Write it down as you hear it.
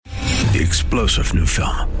The explosive new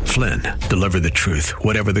film, Flynn, deliver the truth,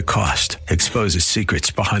 whatever the cost, exposes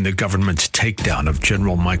secrets behind the government's takedown of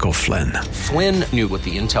General Michael Flynn. Flynn knew what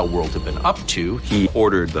the intel world had been up to. He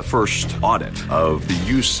ordered the first audit of the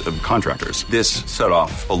use of contractors. This set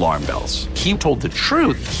off alarm bells. He told the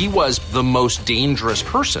truth. He was the most dangerous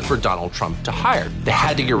person for Donald Trump to hire. They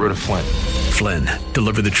had to get rid of Flynn. Flynn,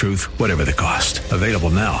 deliver the truth, whatever the cost. Available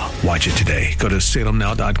now. Watch it today. Go to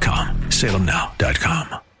salemnow.com.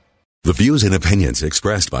 salemnow.com. The views and opinions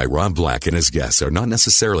expressed by Rob Black and his guests are not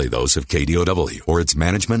necessarily those of KDOW or its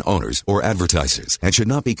management, owners, or advertisers and should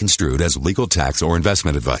not be construed as legal, tax, or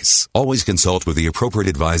investment advice. Always consult with the appropriate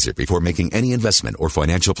advisor before making any investment or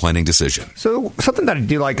financial planning decision. So something that I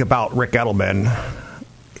do like about Rick Edelman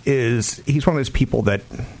is he's one of those people that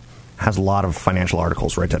has a lot of financial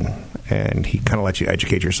articles written, and he kind of lets you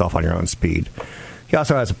educate yourself on your own speed. He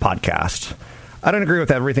also has a podcast. I don't agree with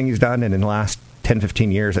everything he's done, and in the last 10,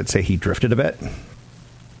 15 years, I'd say he drifted a bit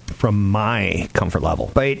from my comfort level.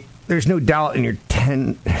 But there's no doubt in your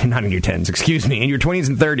in your 20s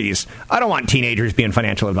and 30s, I don't want teenagers being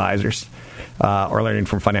financial advisors or learning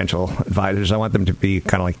from financial advisors. I want them to be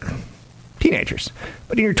kind of like teenagers.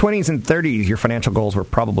 But in your 20s and 30s, your financial goals were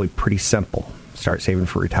probably pretty simple. Start saving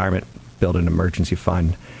for retirement, build an emergency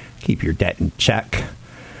fund, keep your debt in check.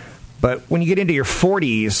 But when you get into your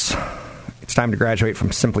 40s, it's time to graduate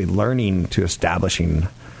from simply learning to establishing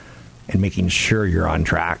and making sure you're on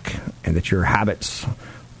track and that your habits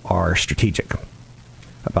are strategic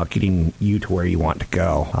about getting you to where you want to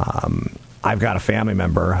go. I've got a family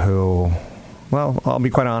member who, well, I'll be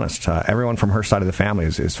quite honest, everyone from her side of the family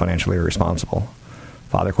is financially irresponsible.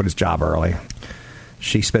 Father quit his job early.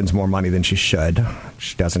 She spends more money than she should.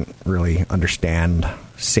 She doesn't really understand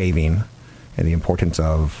saving and the importance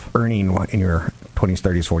of earning in your 20s,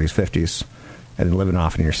 30s, 40s, 50s, and then living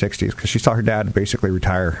off in your 60s, because she saw her dad basically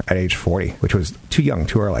retire at age 40, which was too young,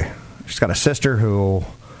 too early. She's got a sister who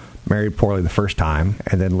married poorly the first time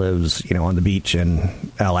and then lives, on the beach in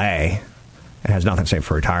L.A. and has nothing saved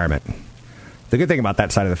for retirement. The good thing about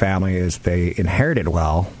that side of the family is they inherited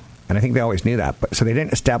well, and I think they always knew that, but so they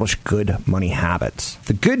didn't establish good money habits.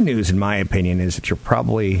 The good news, in my opinion, is that you're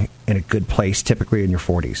probably in a good place typically in your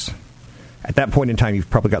 40s. At that point in time, you've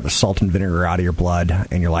probably got the salt and vinegar out of your blood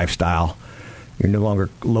and your lifestyle. You're no longer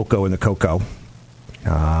loco in the cocoa.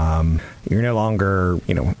 You're no longer,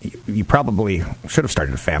 you probably should have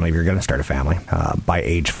started a family if you're going to start a family by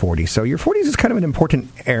age 40. So your 40s is kind of an important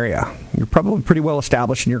area. You're probably pretty well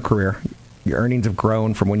established in your career. Your earnings have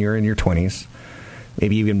grown from when you're in your 20s.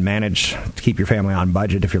 Maybe you even manage to keep your family on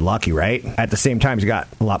budget if you're lucky, right? At the same time, you got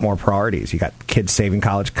a lot more priorities. You got kids saving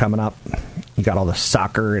college coming up. You got all the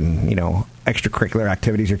soccer and, extracurricular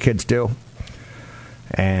activities your kids do.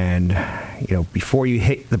 And, before you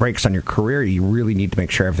hit the brakes on your career, you really need to make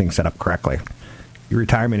sure everything's set up correctly. Your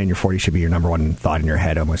retirement in your 40s should be your number one thought in your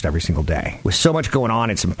head almost every single day. With so much going on,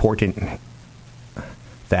 it's important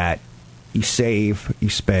that you save, you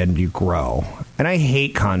spend, you grow. And I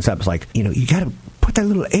hate concepts like, you got to put that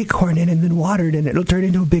little acorn in and then water it and it'll turn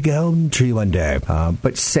into a big elm tree one day.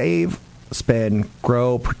 But save, spend,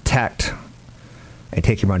 grow, protect, and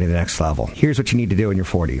take your money to the next level. Here's what you need to do in your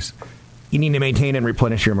 40s. You need to maintain and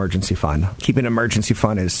replenish your emergency fund. Keeping an emergency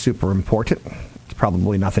fund is super important. It's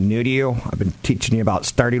probably nothing new to you. I've been teaching you about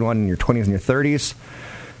starting one in your 20s and your 30s.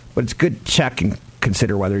 But it's good to check and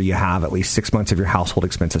consider whether you have at least 6 months of your household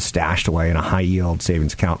expenses stashed away in a high-yield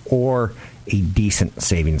savings account or a decent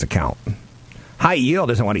savings account. High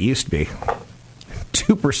yield isn't what it used to be.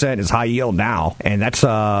 2% is high yield now, and that's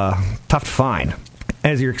tough to find.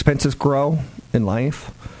 As your expenses grow in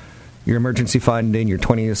life, your emergency fund in your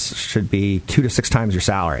 20s should be 2 to 6 times your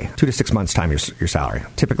salary. 2 to 6 months time your salary.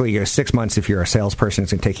 Typically, you go 6 months if you're a salesperson.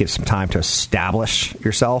 It's going to take you some time to establish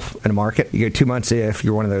yourself in a market. You go 2 months if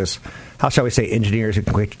you're one of those, how shall we say, engineers who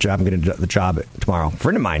can quit your job and get into the job tomorrow. A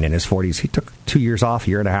friend of mine in his 40s, he took 2 years off, a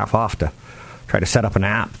year and a half off to try to set up an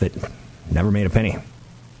app that never made a penny.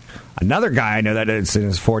 Another guy I know that is in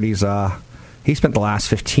his 40s, he spent the last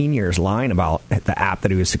 15 years lying about the app that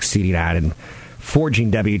he was succeeding at and forging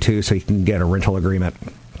W-2 so he can get a rental agreement.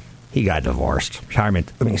 He got divorced.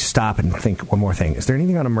 Retirement. Let me stop and think one more thing. Is there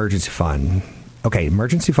anything on emergency fund? Okay,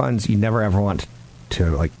 emergency funds, you never ever want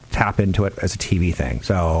to tap into it as a TV thing.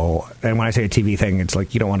 So, and when I say a TV thing, it's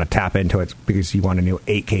like you don't want to tap into it because you want a new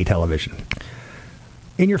 8K television.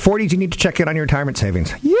 In your 40s, you need to check in on your retirement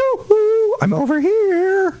savings. Yoo-hoo! I'm over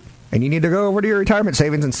here. And you need to go over to your retirement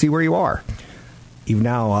savings and see where you are. You've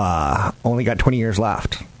now only got 20 years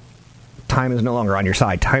left. Time is no longer on your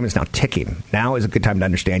side. Time is now ticking. Now is a good time to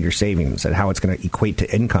understand your savings and how it's going to equate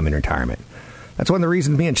to income in retirement. That's one of the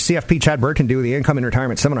reasons me and CFP Chad Burton do the income and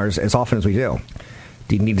retirement seminars as often as we do.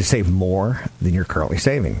 Do you need to save more than you're currently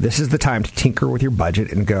saving? This is the time to tinker with your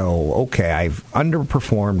budget and go, okay, I've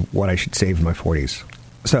underperformed what I should save in my 40s.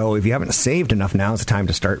 So if you haven't saved enough, now is the time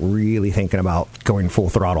to start really thinking about going full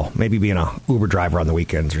throttle, maybe being a Uber driver on the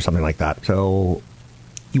weekends or something like that. So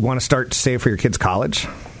you want to start to save for your kids' college.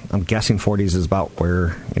 I'm guessing 40s is about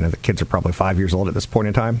where, the kids are probably 5 years old at this point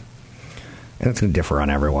in time. And it's going to differ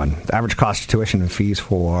on everyone. The average cost of tuition and fees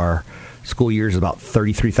for school year is about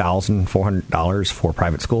 $33,400 for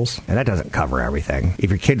private schools. And that doesn't cover everything.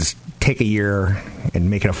 If your kids take a year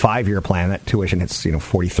and make it a 5-year plan, that tuition hits,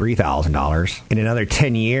 $43,000. In another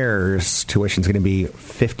 10 years, tuition is going to be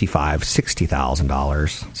 $55,000,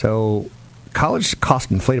 $60,000. So college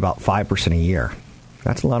costs inflate about 5% a year.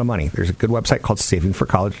 That's a lot of money. There's a good website called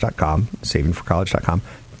savingforcollege.com, savingforcollege.com.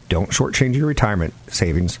 Don't shortchange your retirement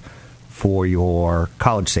savings for your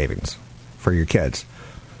college savings for your kids.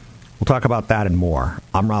 We'll talk about that and more.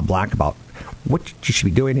 I'm Rob Black, about what you should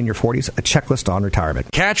be doing in your 40s, a checklist on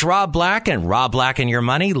retirement. Catch Rob Black and Rob Black and Your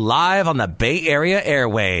Money live on the Bay Area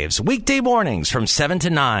airwaves, weekday mornings from 7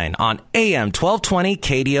 to 9 on AM 1220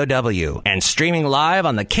 KDOW and streaming live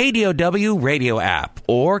on the KDOW radio app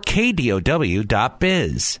or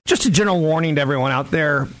KDOW.biz. Just a general warning to everyone out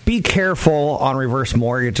there, be careful on reverse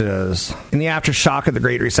mortgages. In the aftershock of the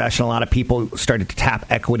Great Recession, a lot of people started to tap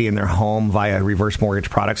equity in their home via reverse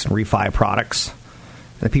mortgage products and refi products.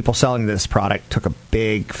 The people selling this product took a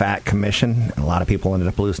big, fat commission, and a lot of people ended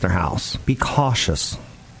up losing their house. Be cautious.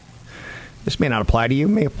 This may not apply to you,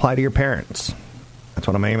 may apply to your parents. That's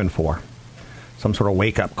what I'm aiming for. Some sort of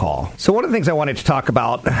wake-up call. So one of the things I wanted to talk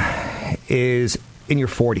about is in your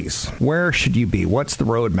 40s. Where should you be? What's the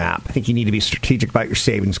roadmap? I think you need to be strategic about your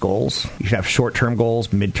savings goals. You should have short-term goals,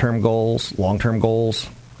 midterm goals, long-term goals.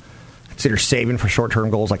 Consider saving for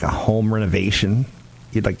short-term goals like a home renovation.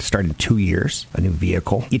 You'd like to start in 2 years, a new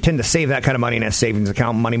vehicle. You tend to save that kind of money in a savings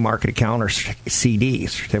account, money market account, or CD,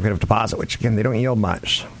 certificate of deposit, which, again, they don't yield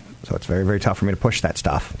much. So it's very, very tough for me to push that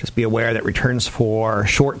stuff. Just be aware that returns for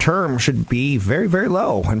short term should be very, very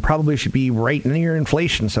low and probably should be right near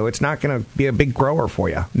inflation. So it's not going to be a big grower for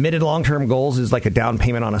you. Mid and long-term goals is like a down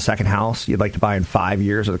payment on a second house you'd like to buy in 5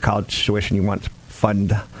 years, or the college tuition you want to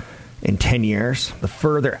fund in 10 years. The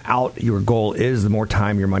further out your goal is, the more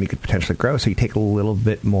time your money could potentially grow. So you take a little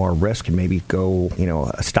bit more risk and maybe go,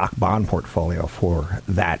 a stock bond portfolio for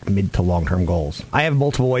that mid to long-term goals. I have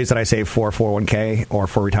multiple ways that I save for 401k or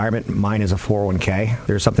for retirement. Mine is a 401k.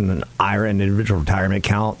 There's something in an IRA, an individual retirement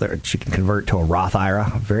account, that you can convert to a Roth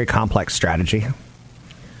IRA. A very complex strategy.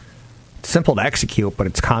 It's simple to execute, but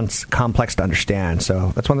it's complex to understand.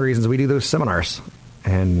 So that's one of the reasons we do those seminars.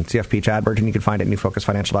 And CFP Chad Burton, you can find it at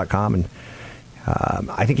newfocusfinancial.com. And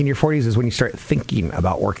I think in your 40s is when you start thinking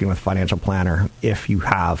about working with a financial planner if you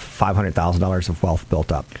have $500,000 of wealth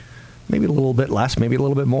built up. Maybe a little bit less, maybe a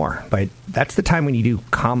little bit more. But that's the time when you do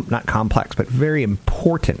not complex, but very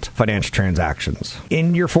important financial transactions.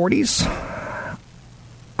 In your 40s,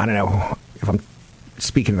 I don't know if I'm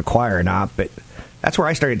speaking to the choir or not, but that's where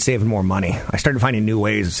I started saving more money. I started finding new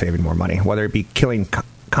ways of saving more money, whether it be killing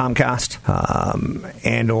Comcast,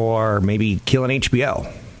 and or maybe killing HBO,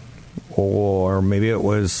 or maybe it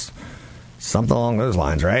was something along those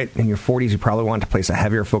lines, right? In your 40s, you probably want to place a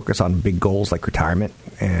heavier focus on big goals like retirement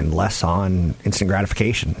and less on instant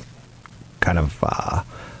gratification kind of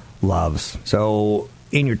loves. So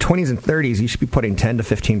in your 20s and 30s, you should be putting 10 to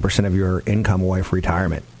 15% of your income away for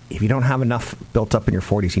retirement. If you don't have enough built up in your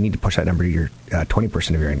 40s, you need to push that number to your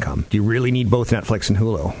 20% of your income. Do you really need both Netflix and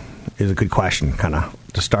Hulu? Is a good question, kind of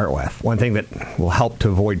to start with. One thing that will help to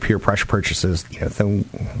avoid peer pressure purchases,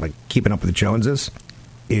 like keeping up with the Joneses,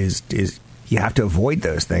 is you have to avoid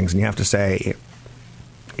those things, and you have to say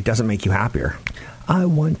it doesn't make you happier. I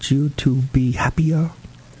want you to be happier.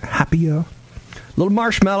 Little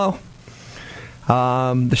marshmallow.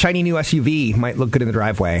 The shiny new SUV might look good in the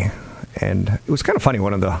driveway, and it was kind of funny.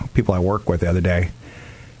 One of the people I work with the other day,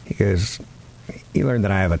 he goes, "You learned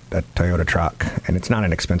that I have a Toyota truck, and it's not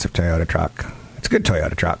an expensive Toyota truck. It's a good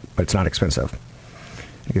Toyota truck, but it's not expensive."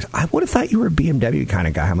 He goes, "I would have thought you were a BMW kind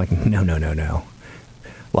of guy." I'm like, no.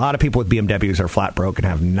 A lot of people with BMWs are flat broke and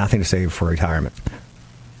have nothing to save for retirement.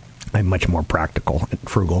 I'm much more practical and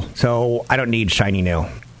frugal, so I don't need shiny new.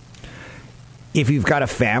 If you've got a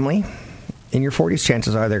family in your 40s,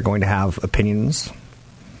 chances are they're going to have opinions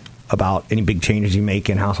about any big changes you make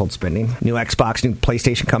in household spending. New Xbox, new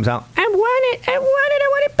PlayStation comes out. I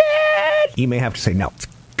want it bad. You may have to say no. It's a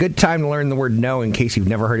good time to learn the word no in case you've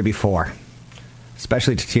never heard it before,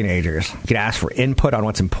 especially to teenagers. You can ask for input on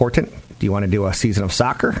what's important Do you want to do a season of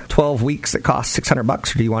soccer? 12 weeks that costs $600,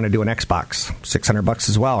 or do you want to do an Xbox? $600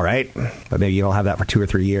 as well, right? But maybe you'll have that for 2 or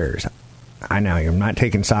 3 years. I know, you're not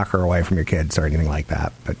taking soccer away from your kids or anything like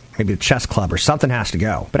that, but maybe a chess club or something has to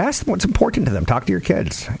go. But ask them what's important to them. Talk to your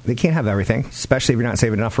kids. They can't have everything, especially if you're not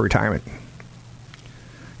saving enough for retirement.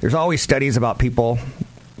 There's always studies about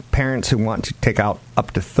parents who want to take out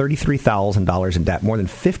up to $33,000 in debt. More than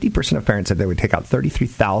 50% of parents said they would take out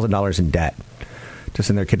 $33,000 in debt to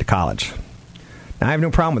send their kid to college. Now, I have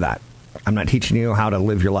no problem with that. I'm not teaching you how to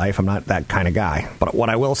live your life. I'm not that kind of guy. But what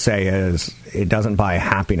I will say is it doesn't buy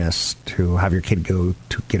happiness to have your kid go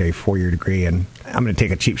to get a 4-year degree. And I'm going to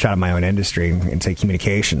take a cheap shot at my own industry and say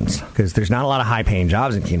communications, because there's not a lot of high-paying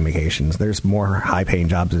jobs in communications. There's more high-paying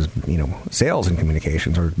jobs as, sales in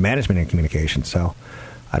communications or management in communications. So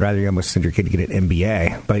I'd rather you almost send your kid to get an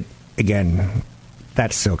MBA. But again,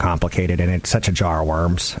 that's so complicated, and it's such a jar of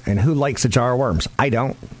worms. And who likes a jar of worms? I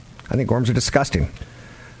don't. I think worms are disgusting.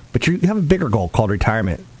 But you have a bigger goal called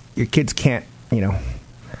retirement. Your kids can't,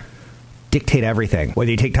 dictate everything.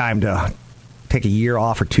 Whether you take time to take a year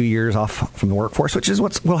off or 2 years off from the workforce, which is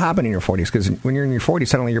what will happen in your 40s. Because when you're in your 40s,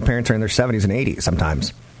 suddenly your parents are in their 70s and 80s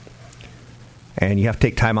sometimes. And you have to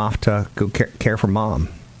take time off to go care for mom.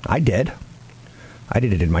 I did. I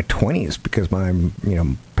did it in my 20s because my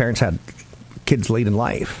parents had kids late in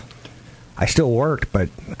life. I still worked, but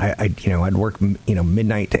I'd work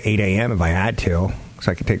midnight to 8 a.m. if I had to,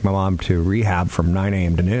 so I could take my mom to rehab from 9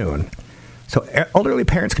 a.m. to noon. So elderly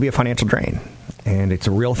parents can be a financial drain, and it's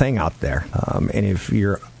a real thing out there. And if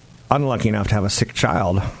you're unlucky enough to have a sick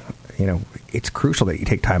child, it's crucial that you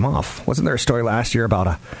take time off. Wasn't there a story last year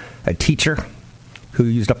about a teacher who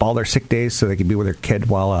used up all their sick days so they could be with their kid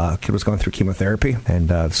while a kid was going through chemotherapy? And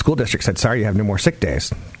the school district said, sorry, you have no more sick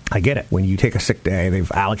days. I get it. When you take a sick day,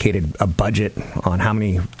 they've allocated a budget on how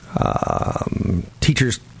many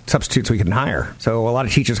teachers substitutes we can hire. So a lot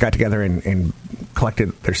of teachers got together and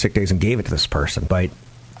collected their sick days and gave it to this person. But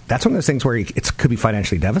that's one of those things where it could be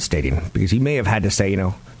financially devastating, because you may have had to say,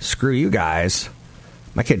 screw you guys,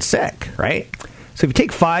 my kid's sick, right? So if you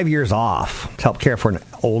take 5 years off to help care for an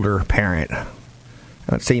older parent,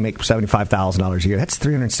 let's say you make $75,000 a year, that's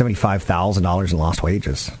 $375,000 in lost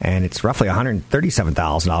wages. And it's roughly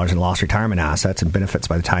 $137,000 in lost retirement assets and benefits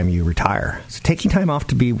by the time you retire. So taking time off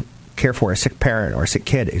to care for a sick parent or a sick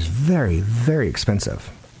kid is very, very expensive.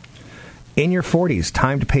 In your 40s,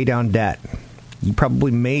 time to pay down debt. You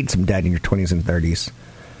probably made some debt in your 20s and 30s.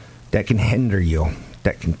 That can hinder you.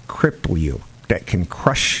 That can cripple you. That can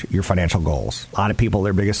crush your financial goals. A lot of people,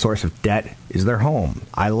 their biggest source of debt is their home.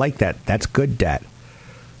 I like that. That's good debt.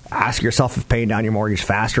 Ask yourself if paying down your mortgage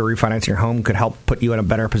faster or refinancing your home could help put you in a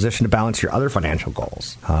better position to balance your other financial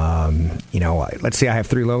goals. Let's say I have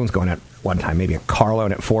 3 loans going at one time, maybe a car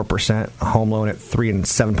loan at 4%, a home loan at 3 and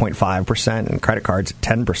 7.5%, and credit cards at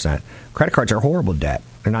 10%. Credit cards are horrible debt.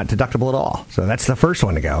 They're not deductible at all. So that's the first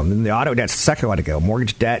one to go. And then the auto debt's the second one to go.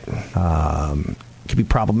 Mortgage debt can be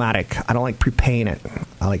problematic. I don't like prepaying it.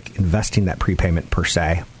 I like investing that prepayment per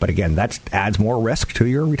se. But again, that adds more risk to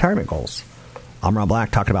your retirement goals. I'm Rob Black,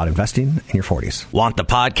 talking about investing in your 40s. Want the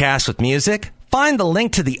podcast with music? Find the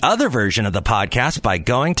link to the other version of the podcast by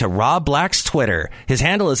going to Rob Black's Twitter. His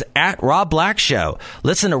handle is @RobBlackShow.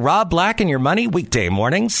 Listen to Rob Black and Your Money weekday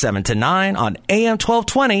mornings, 7 to 9 on AM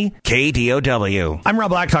 1220 KDOW. I'm Rob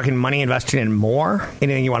Black, talking money, investing, and more.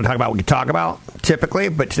 Anything you want to talk about, we can talk about, typically.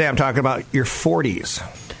 But today I'm talking about your 40s.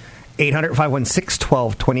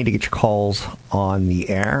 800-516-1220 to get your calls on the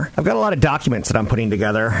air. I've got a lot of documents that I'm putting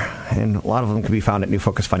together, and a lot of them can be found at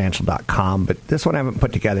newfocusfinancial.com, but this one I haven't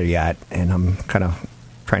put together yet, and I'm kind of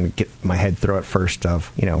trying to get my head through it first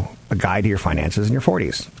of, a guide to your finances in your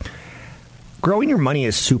 40s. Growing your money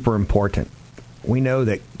is super important. We know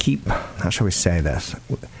that how shall we say this?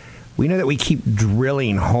 We know that we keep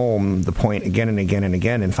drilling home the point again and again and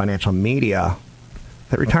again in financial media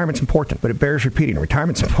that retirement's important, but it bears repeating.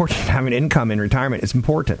 Retirement's important. Having income in retirement is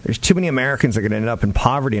important. There's too many Americans that are going to end up in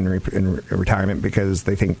poverty in retirement because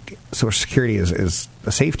they think Social Security is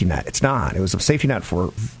a safety net. It's not. It was a safety net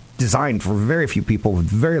designed for very few people with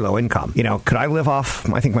very low income. Could I live off,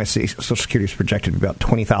 I think my Social Security is projected to be about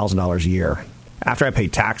 $20,000 a year. After I pay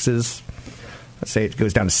taxes, let's say it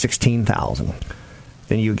goes down to $16,000.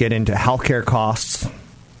 Then you get into healthcare costs.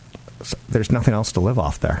 There's nothing else to live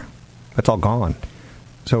off there. That's all gone.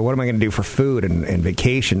 So what am I going to do for food and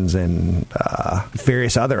vacations and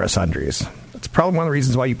various other sundries? That's probably one of the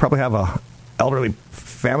reasons why you probably have a elderly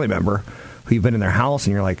family member who you've been in their house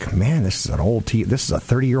and you're like, man, this is an old TV. This is a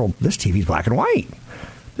 30-year-old. This TV's black and white.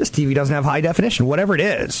 This TV doesn't have high definition. Whatever it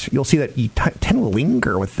is, you'll see that you tend to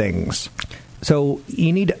linger with things. So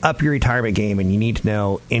you need to up your retirement game, and you need to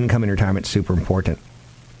know income in retirement is super important.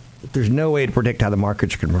 There's no way to predict how the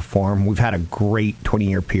markets can perform. We've had a great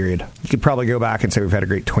 20-year period. You could probably go back and say we've had a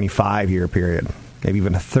great 25-year period, maybe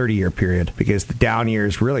even a 30-year period, because the down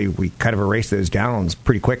years, really, we kind of erased those downs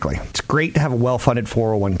pretty quickly. It's great to have a well-funded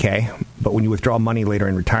 401k, but when you withdraw money later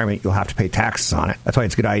in retirement, you'll have to pay taxes on it. That's why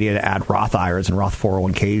it's a good idea to add Roth IRAs and Roth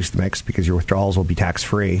 401ks to the mix, because your withdrawals will be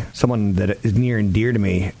tax-free. Someone that is near and dear to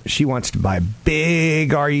me, she wants to buy a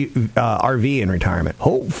big RV in retirement.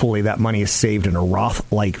 Hopefully that money is saved in a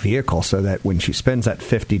Roth-like vehicle so that when she spends that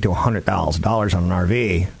 $50,000 to $100,000 on an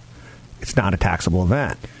RV, it's not a taxable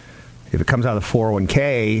event. If it comes out of the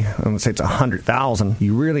 401k, let's say it's $100,000,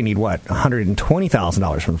 you really need what?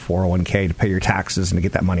 $120,000 from the 401k to pay your taxes and to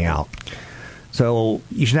get that money out. So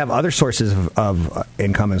you should have other sources of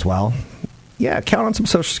income as well. Yeah, count on some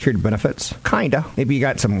Social Security benefits. Kinda. Maybe you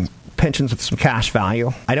got some pensions with some cash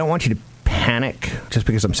value. I don't want you to panic just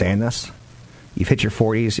because I'm saying this. You've hit your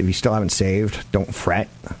 40s. If you still haven't saved, don't fret.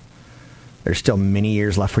 There's still many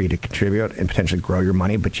years left for you to contribute and potentially grow your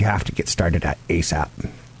money, but you have to get started at ASAP.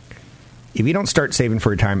 If you don't start saving for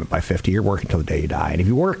retirement by 50, you're working till the day you die. And if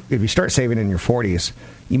you start saving in your 40s,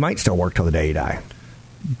 you might still work till the day you die.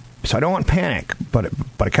 So I don't want panic, but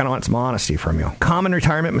I kind of want some honesty from you. Common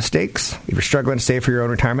retirement mistakes. If you're struggling to save for your own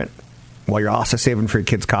retirement while you're also saving for your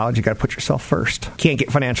kids' college, you got to put yourself first. You can't get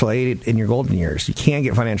financial aid in your golden years. You can't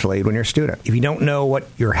get financial aid when you're a student. If you don't know what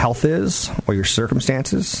your health is or your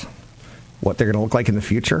circumstances, what they're going to look like in the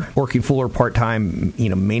future, working full or part-time,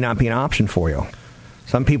 may not be an option for you.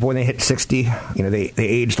 Some people, when they hit 60, they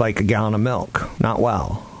aged like a gallon of milk. Not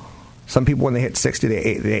well. Some people, when they hit 60,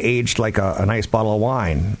 they aged like a nice bottle of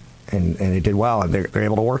wine, and they did well, and they're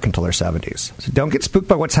able to work until their 70s. So don't get spooked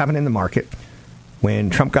by what's happening in the market. When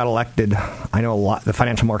Trump got elected, I know the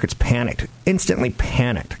financial markets instantly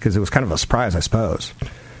panicked, because it was kind of a surprise, I suppose.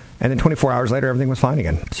 And then 24 hours later, everything was fine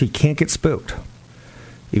again. So you can't get spooked.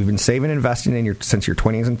 You've been saving and investing since your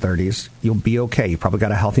 20s and 30s. You'll be okay. You've probably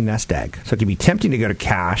got a healthy nest egg. So it can be tempting to go to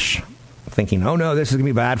cash, thinking, oh, no, this is going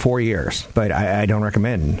to be bad 4 years. But I don't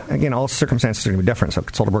recommend. Again, all circumstances are going to be different. So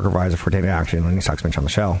consult a broker advisor for taking action. Any stocks mentioned on the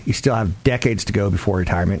show. You still have decades to go before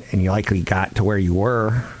retirement, and you likely got to where you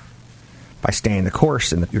were by staying the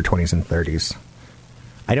course in your 20s and 30s.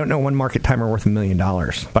 I don't know one market timer worth $1 million,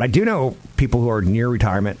 but I do know people who are near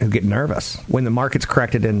retirement who get nervous. When the market's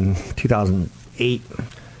corrected in 2008,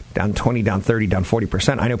 down 20, down 30, down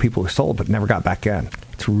 40%. I know people who sold but never got back in.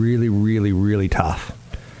 It's really, really, really tough.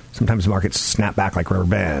 Sometimes the markets snap back like rubber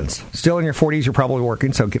bands. Still in your 40s, you're probably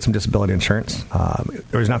working, so get some disability insurance.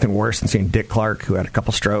 There was nothing worse than seeing Dick Clark, who had a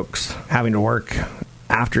couple strokes, having to work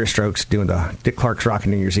after his strokes doing the Dick Clark's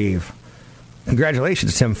Rockin' New Year's Eve.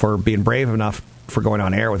 Congratulations to him for being brave enough for going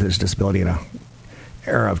on air with his disability in an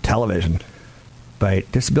era of television.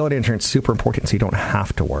 But disability insurance is super important, so you don't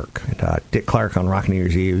have to work. And, Dick Clark on Rockin' New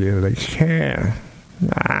Year's Eve, he was like, yeah,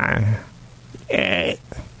 damn it.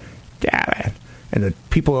 And the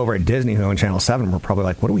people over at Disney who own Channel 7 were probably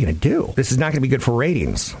like, what are we going to do? This is not going to be good for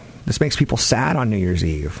ratings. This makes people sad on New Year's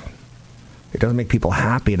Eve. It doesn't make people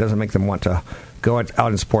happy. It doesn't make them want to go out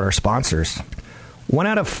and support our sponsors. 1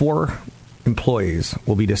 out of 4 employees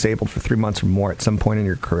will be disabled for 3 months or more at some point in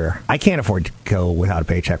your career. I can't afford to go without a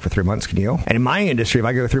paycheck for 3 months, can you? And in my industry, if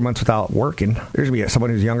I go 3 months without working, there's going to be someone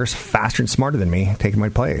who's younger, faster, and smarter than me taking my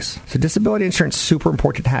place. So disability insurance is super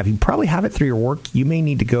important to have. You probably have it through your work. You may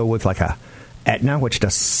need to go with like a Aetna, which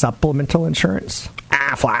does supplemental insurance.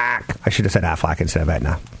 Aflac. I should have said Aflac instead of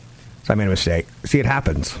Aetna. So I made a mistake. See, it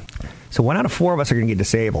happens. So 1 out of 4 of us are going to get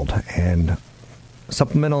disabled, and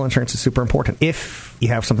supplemental insurance is super important if you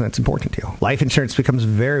have something that's important to you. Life insurance becomes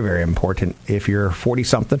very, very important if you're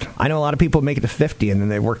 40-something. I know a lot of people make it to 50, and then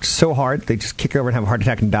they worked so hard, they just kick over and have a heart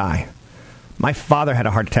attack and die. My father had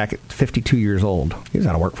a heart attack at 52 years old. He was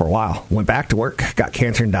out of work for a while. Went back to work, got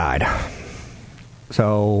cancer, and died.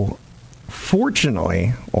 So,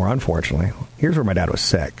 fortunately, or unfortunately, here's where my dad was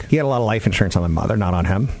sick. He had a lot of life insurance on my mother, not on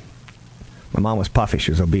him. My mom was puffy.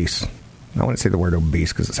 She was obese. I wouldn't say the word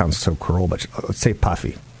obese because it sounds so cruel, but let's say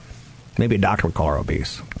puffy. Maybe a doctor would call her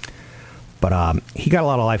obese. But he got a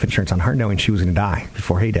lot of life insurance on her knowing she was going to die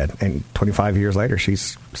before he did. And 25 years later,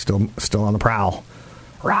 she's still on the prowl.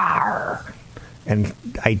 Rawr! And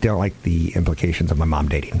I don't like the implications of my mom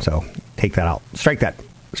dating, so take that out. Strike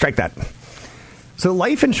that. So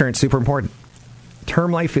life insurance is super important.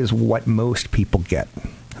 Term life is what most people get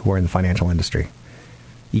who are in the financial industry.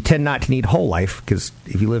 You tend not to need whole life because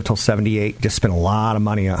if you live till 78, you just spent a lot of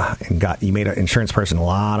money you made an insurance person a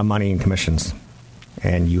lot of money in commissions,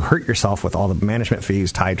 and you hurt yourself with all the management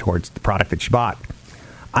fees tied towards the product that you bought.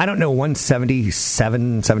 I don't know one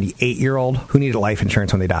 77, 78-year-old who needed life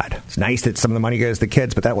insurance when they died. It's nice that some of the money goes to the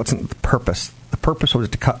kids, but that wasn't the purpose. The purpose was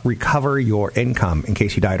to recover your income in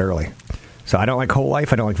case you died early. So I don't like whole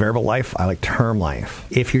life. I don't like variable life. I like term life.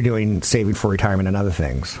 If you're doing saving for retirement and other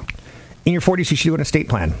things. In your 40s, you should do an estate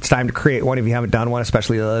plan. It's time to create one if you haven't done one,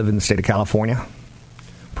 especially if you live in the state of California.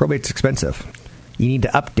 Probate's expensive. You need to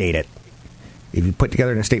update it. If you put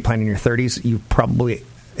together an estate plan in your 30s, you've probably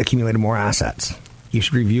accumulated more assets. You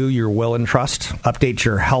should review your will and trust, update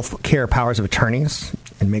your health care powers of attorneys,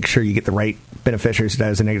 and make sure you get the right beneficiaries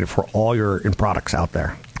designated for all your products out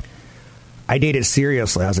there. I dated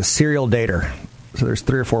seriously. I was a serial dater. So there's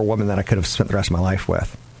 3 or 4 women that I could have spent the rest of my life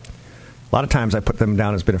with. A lot of times I put them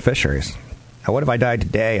down as beneficiaries. Now, what if I died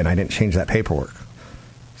today and I didn't change that paperwork?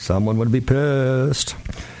 Someone would be pissed.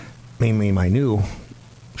 Mainly my new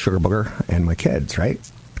sugar booger and my kids, right?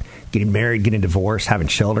 Getting married, getting divorced, having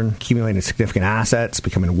children, accumulating significant assets,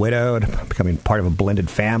 becoming widowed, becoming part of a blended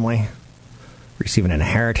family, receiving an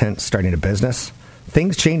inheritance, starting a business.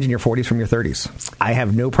 Things change in your 40s from your 30s. I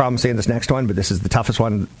have no problem saying this next one, but this is the toughest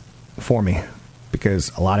one for me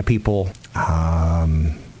because a lot of people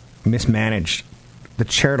mismanage the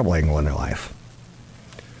charitable angle in their life.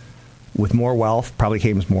 With more wealth probably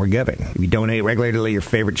comes more giving. If you donate regularly to your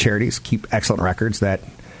favorite charities, keep excellent records that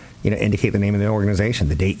indicate the name of the organization,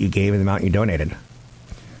 the date you gave, and the amount you donated.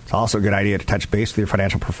 It's also a good idea to touch base with your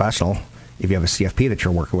financial professional if you have a CFP that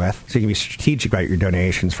you're working with, so you can be strategic about your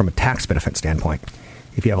donations from a tax benefit standpoint.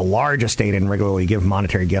 If you have a large estate and regularly give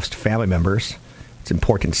monetary gifts to family members, it's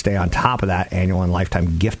important to stay on top of that annual and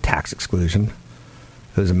lifetime gift tax exclusion.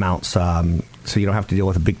 Those amounts, so you don't have to deal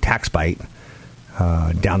with a big tax bite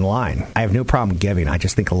down the line. I have no problem giving. I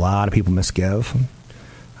just think a lot of people misgive.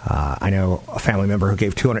 I know a family member who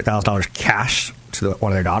gave $200,000 cash to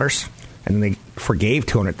one of their daughters, and then they forgave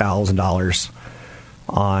 $200,000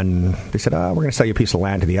 on, they said, we're going to sell you a piece of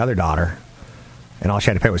land to the other daughter, and all she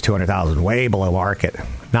had to pay was $200,000, way below market.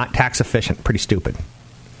 Not tax efficient, pretty stupid.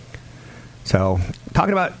 So,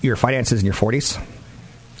 talking about your finances in your 40s,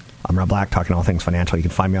 I'm Rob Black, talking all things financial. You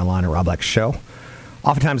can find me online at Rob Black Show.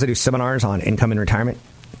 Oftentimes I do seminars on income and retirement.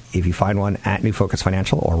 If you find one at New Focus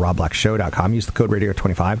Financial or robblackshow.com, use the code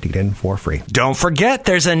radio25 to get in for free. Don't forget,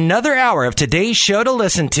 there's another hour of today's show to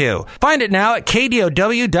listen to. Find it now at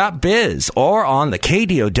KDOW.biz or on the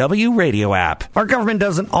KDOW radio app. Our government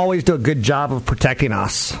doesn't always do a good job of protecting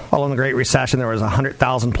us. Following the Great Recession, there was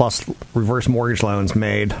 100,000 plus reverse mortgage loans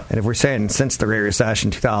made. And if we're saying since the Great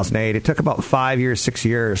Recession, 2008, it took about 5 years, 6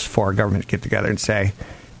 years for our government to get together and say,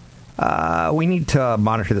 we need to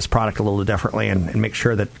monitor this product a little differently and make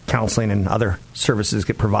sure that counseling and other services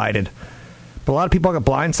get provided. But a lot of people get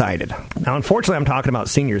blindsided. Now, unfortunately, I'm talking about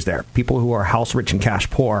seniors there, people who are house rich and cash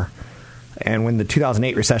poor. And when the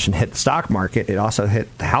 2008 recession hit the stock market, it also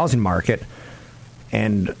hit the housing market.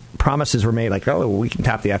 And promises were made like, oh, we can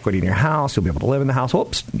tap the equity in your house. You'll be able to live in the house.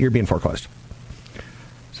 Whoops, you're being foreclosed.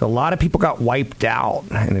 So a lot of people got wiped out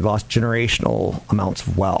and they lost generational amounts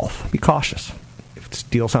of wealth. Be cautious. This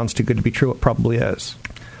deal sounds too good to be true. It probably is.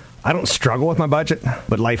 I don't struggle with my budget,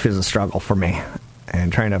 but life is a struggle for me.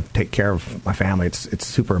 And trying to take care of my family, it's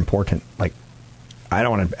super important. Like, I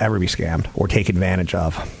don't want to ever be scammed or taken advantage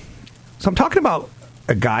of. So I'm talking about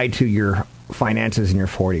a guide to your finances in your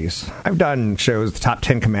 40s. I've done shows, the top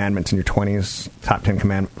 10 commandments in your 20s, top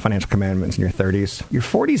 10 financial commandments in your 30s. Your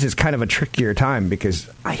 40s is kind of a trickier time because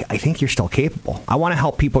I think you're still capable. I want to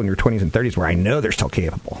help people in your 20s and 30s where I know they're still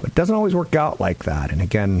capable. But it doesn't always work out like that. And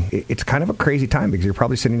again, it's kind of a crazy time because you're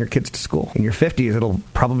probably sending your kids to school. In your 50s, it'll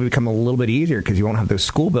probably become a little bit easier because you won't have those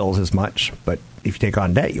school bills as much. But if you take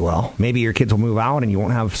on debt, you will. Maybe your kids will move out and you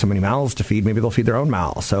won't have so many mouths to feed. Maybe they'll feed their own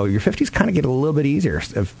mouths. So your 50s kind of get a little bit easier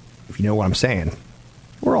if you know what I'm saying.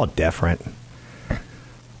 We're all different.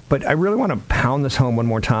 But I really want to pound this home one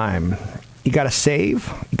more time. You got to save,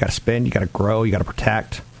 you got to spend, you got to grow, you got to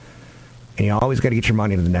protect. And you always got to get your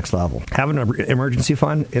money to the next level. Having an emergency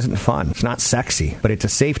fund isn't fun. It's not sexy, but it's a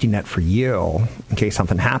safety net for you in case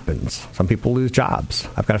something happens. Some people lose jobs.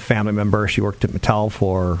 I've got a family member. She worked at Mattel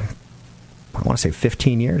for, I want to say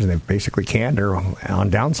 15 years, and they basically canned her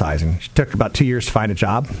on downsizing. She took about 2 years to find a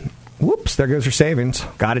job. Whoops, there goes her savings.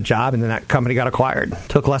 Got a job, and then that company got acquired.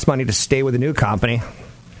 Took less money to stay with the new company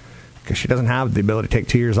because she doesn't have the ability to take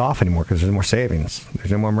 2 years off anymore because there's no more savings. There's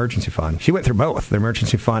no more emergency fund. She went through both, the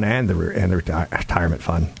emergency fund and the retirement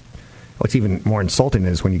fund. What's even more insulting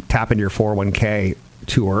is when you tap into your 401k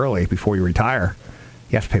too early before you retire,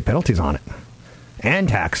 you have to pay penalties on it. and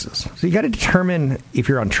taxes. So you got to determine if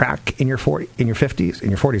you're on track in your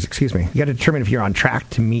 40s, excuse me. You got to determine if you're on track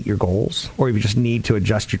to meet your goals, or if you just need to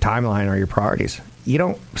adjust your timeline or your priorities.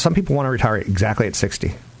 Some people want to retire exactly at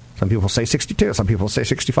 60. Some people say 62. Some people say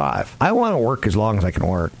 65. I want to work as long as I can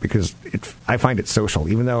work because I find it social.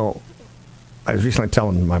 Even though I was recently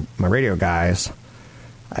telling my radio guys,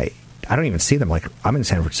 I don't even see them. Like, I'm in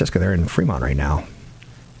San Francisco. They're in Fremont right now.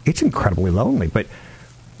 It's incredibly lonely. But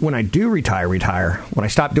when I do retire, when I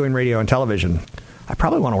stop doing radio and television, I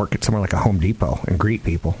probably want to work at somewhere like a Home Depot and greet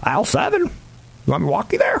people. Aisle 7. You want me to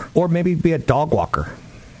walk you there? Or maybe be a dog walker.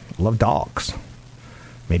 I love dogs.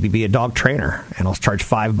 Maybe be a dog trainer, and I'll charge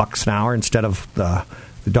 $5 an hour instead of the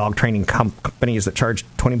dog training companies that charge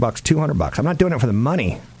 $20, $200. I'm not doing it for the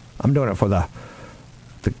money. I'm doing it for the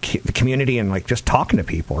community and like just talking to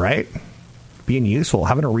people, right? Being useful,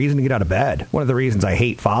 having a reason to get out of bed. One of the reasons I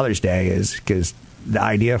hate Father's Day is because the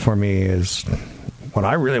idea for me is what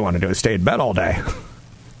I really want to do is stay in bed all day.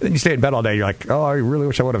 Then you stay in bed all day, you're like, oh, I really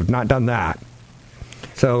wish I would have not done that.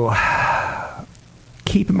 So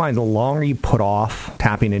keep in mind, the longer you put off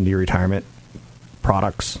tapping into your retirement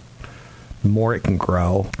products, the more it can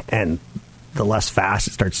grow and the less fast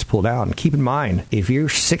it starts to pull down. Keep in mind, if you're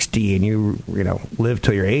 60 and you live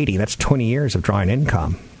till you're 80, that's 20 years of drawing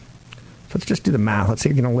income. So let's just do the math. Let's say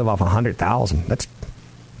you're going to live off $100,000. That's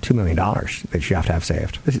 $2 million that you have to have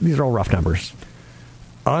saved. These are all rough numbers.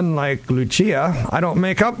 Unlike Lucia, I don't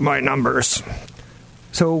make up my numbers.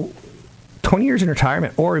 So 20 years in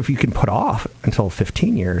retirement, or if you can put off until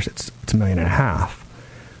 15 years, it's $1.5 million.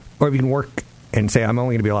 Or if you can work and say, I'm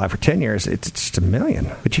only going to be alive for 10 years, it's just $1 million.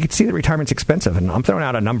 But you can see that retirement's expensive. And I'm throwing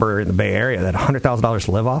out a number in the Bay Area that $100,000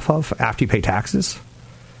 to live off of after you pay taxes,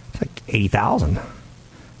 it's like $80,000.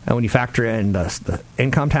 And when you factor in the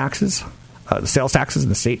income taxes, the sales taxes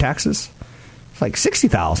and the state taxes, it's like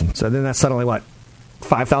 $60,000. So then that's suddenly what,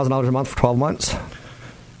 $5,000 a month for 12 months?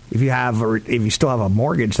 If you still have a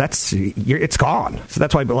mortgage, it's gone. So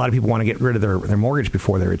that's why a lot of people want to get rid of their mortgage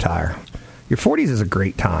before they retire. Your 40s is a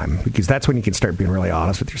great time because that's when you can start being really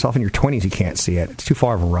honest with yourself. In your 20s, you can't see it. It's too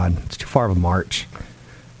far of a run. It's too far of a march.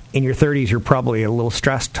 In your 30s, you're probably a little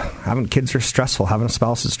stressed. Having kids are stressful. Having a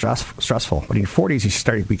spouse is stressful. But in your 40s, you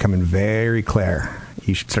start becoming very clear.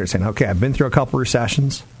 You should start saying, okay, I've been through a couple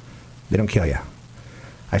recessions. They don't kill you.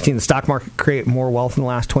 I've seen the stock market create more wealth in the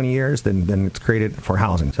last 20 years than it's created for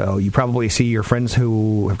housing. So you probably see your friends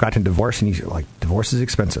who have gotten divorced, and you're like, divorce is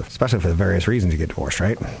expensive, especially for the various reasons you get divorced,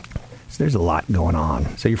 right? So there's a lot going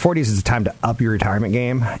on. So your 40s is the time to up your retirement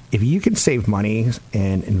game. If you can save money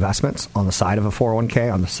in investments on the side of a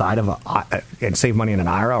 401k, on the side of and save money in an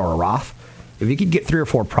IRA or a Roth, if you could get 3 or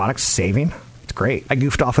 4 products saving, it's great. I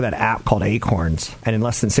goofed off with that app called Acorns, and in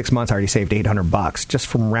less than 6 months, I already saved $800 just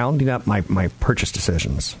from rounding up my purchase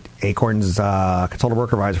decisions. Acorns is a consultant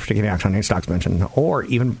worker advisor for taking action on any stocks mentioned, or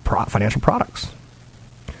even financial products.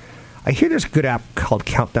 I hear there's a good app called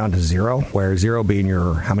Countdown to Zero, where 0 being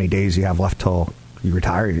how many days you have left till you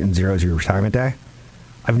retire, and 0 is your retirement day.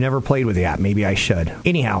 I've never played with the app. Maybe I should.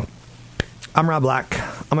 Anyhow, I'm Rob Black.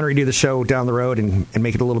 I'm going to redo the show down the road and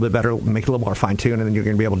make it a little bit better, make it a little more fine-tuned, and then you're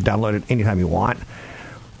going to be able to download it anytime you want.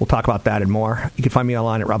 We'll talk about that and more. You can find me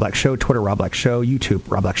online at Rob Black Show, Twitter, Rob Black Show, YouTube,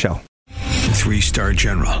 Rob Black Show. 3-star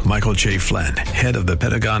General Michael J. Flynn, head of the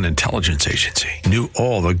Pentagon Intelligence Agency, knew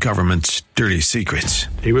all the government's dirty secrets.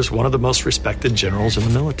 He was one of the most respected generals in the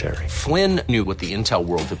military. Flynn knew what the intel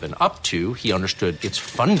world had been up to. He understood its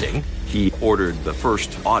funding. He ordered the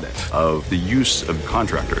first audit of the use of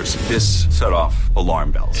contractors. This set off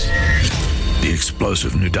alarm bells. The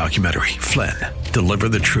explosive new documentary, Flynn, Deliver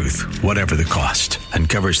the Truth, Whatever the Cost,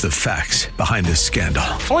 uncovers the facts behind this scandal.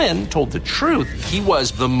 Flynn told the truth. He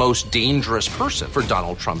was the most dangerous person for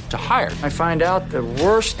Donald Trump to hire. I find out the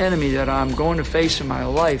worst enemy that I'm going to face in my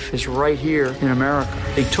life is right here in America.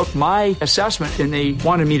 They took my assessment and they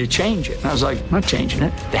wanted me to change it. And I was like, I'm not changing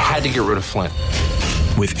it. They had to get rid of Flynn.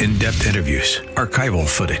 With in-depth interviews, archival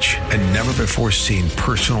footage, and never-before-seen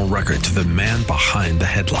personal records of the man behind the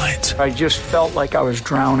headlines. I just felt like I was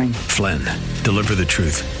drowning. Flynn, Deliver the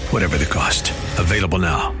Truth, Whatever the Cost. Available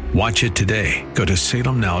now. Watch it today. Go to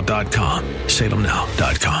salemnow.com.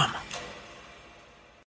 salemnow.com.